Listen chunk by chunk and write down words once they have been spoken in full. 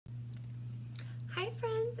Hi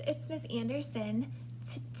friends, it's Miss Anderson.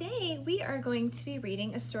 Today we are going to be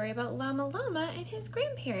reading a story about Llama Llama and his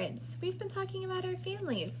grandparents. We've been talking about our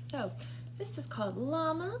families. So this is called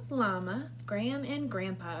Llama Llama, Gram and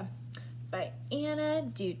Grandpa by Anna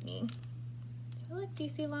Dewdney. So look, do you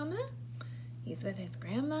see Llama? He's with his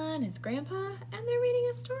grandma and his grandpa and they're reading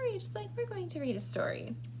a story just like we're going to read a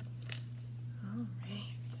story. All right.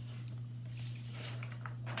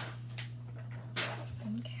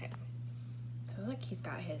 Okay. So look, he's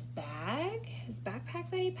got his bag, his backpack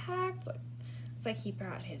that he packed. Look, looks like he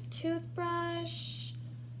brought his toothbrush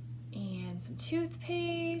and some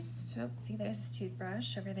toothpaste. Oh, see, there's his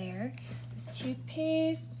toothbrush over there. His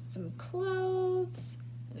toothpaste, some clothes,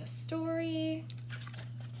 and a story.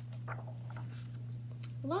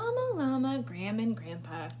 Llama Llama, Gram and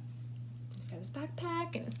Grandpa. He's got his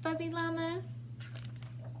backpack and his fuzzy llama.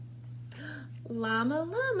 Llama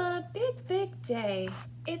Llama, big, big day.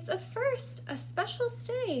 It's a first, a special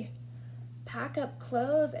stay. Pack up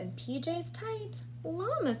clothes and PJs tight.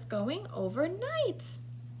 Llama's going overnight.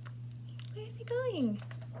 Where's he going?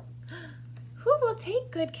 Who will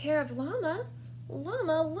take good care of Llama?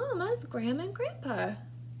 Llama Llama's Gram and Grandpa.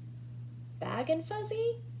 Bag and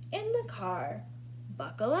fuzzy in the car.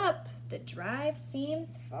 Buckle up, the drive seems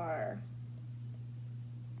far.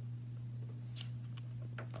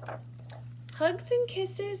 Hugs and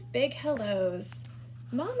kisses, big hellos.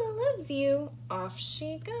 Mama loves you, off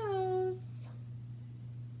she goes.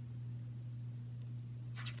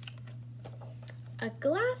 A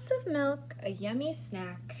glass of milk, a yummy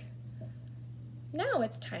snack. Now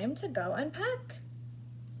it's time to go unpack.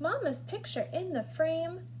 Mama's picture in the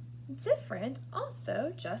frame, different,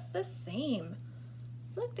 also just the same.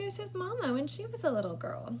 So look, there's his mama when she was a little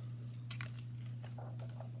girl.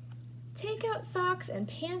 Take out socks and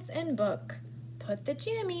pants and book. Put the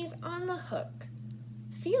jammies on the hook.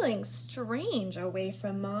 Feeling strange away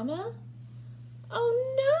from Mama.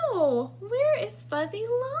 Oh no! Where is Fuzzy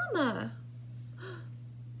Llama?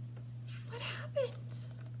 What happened?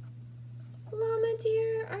 Llama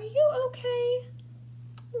dear, are you okay?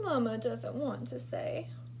 Llama doesn't want to say.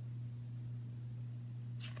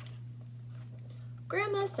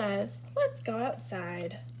 Grandma says, let's go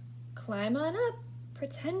outside. Climb on up,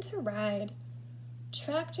 pretend to ride.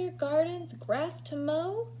 Tractor, gardens, grass to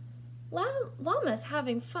mow. Llama's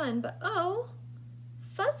having fun, but oh,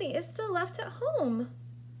 Fuzzy is still left at home.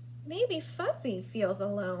 Maybe Fuzzy feels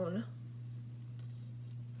alone.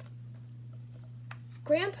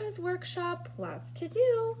 Grandpa's workshop, lots to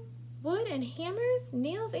do. Wood and hammers,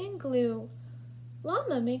 nails and glue.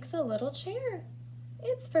 Llama makes a little chair.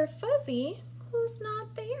 It's for Fuzzy, who's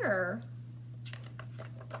not there.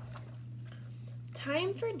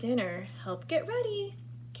 Time for dinner, help get ready.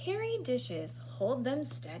 Carry dishes, hold them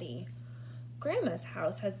steady. Grandma's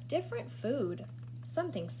house has different food.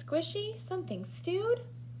 Something squishy, something stewed.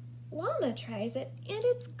 Llama tries it and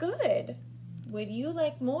it's good. Would you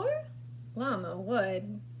like more? Llama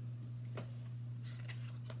would.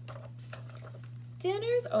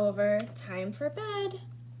 Dinner's over, time for bed.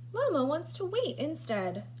 Llama wants to wait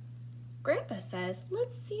instead. Grandpa says,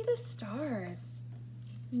 let's see the stars.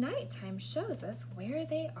 Nighttime shows us where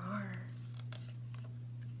they are.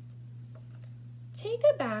 Take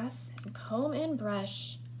a bath and comb and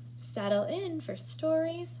brush. Settle in for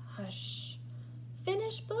stories, hush.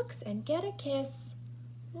 Finish books and get a kiss.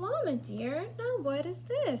 Llama dear, now what is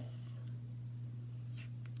this?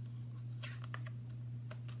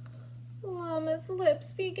 Llama's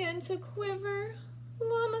lips begin to quiver.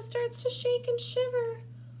 Llama starts to shake and shiver.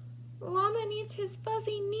 Llama needs his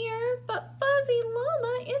Fuzzy near, but Fuzzy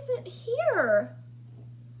Llama isn't here.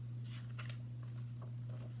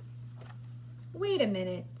 Wait a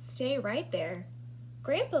minute, stay right there.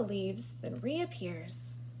 Grandpa leaves, then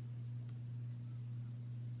reappears.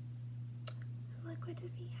 Look, what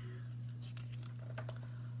does he have?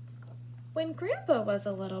 When Grandpa was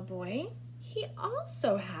a little boy, he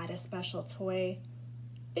also had a special toy.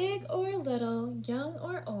 Big or little, young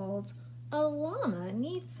or old, a llama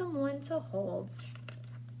needs someone to hold.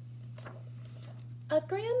 A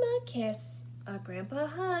grandma kiss, a grandpa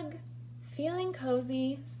hug, feeling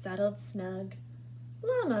cozy, settled snug.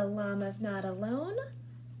 Llama's not alone.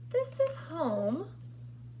 This is home,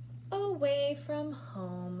 away from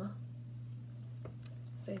home.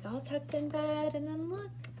 So he's all tucked in bed, and then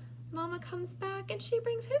look, Mama comes back and she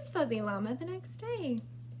brings his Fuzzy Llama the next day.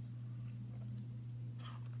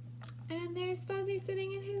 And there's Fuzzy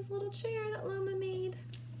sitting in his little chair that Llama made.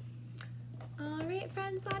 All right,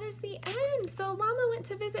 friends, that is the end. So Llama went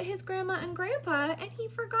to visit his grandma and grandpa, and he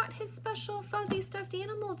forgot his special fuzzy stuffed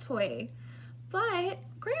animal toy. But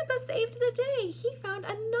Grandpa saved the day. He found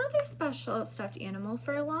another special special stuffed animal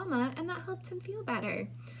for Llama, and that helped him feel better.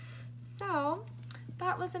 So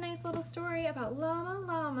that was a nice little story about Llama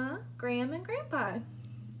Llama, Graham, and Grandpa.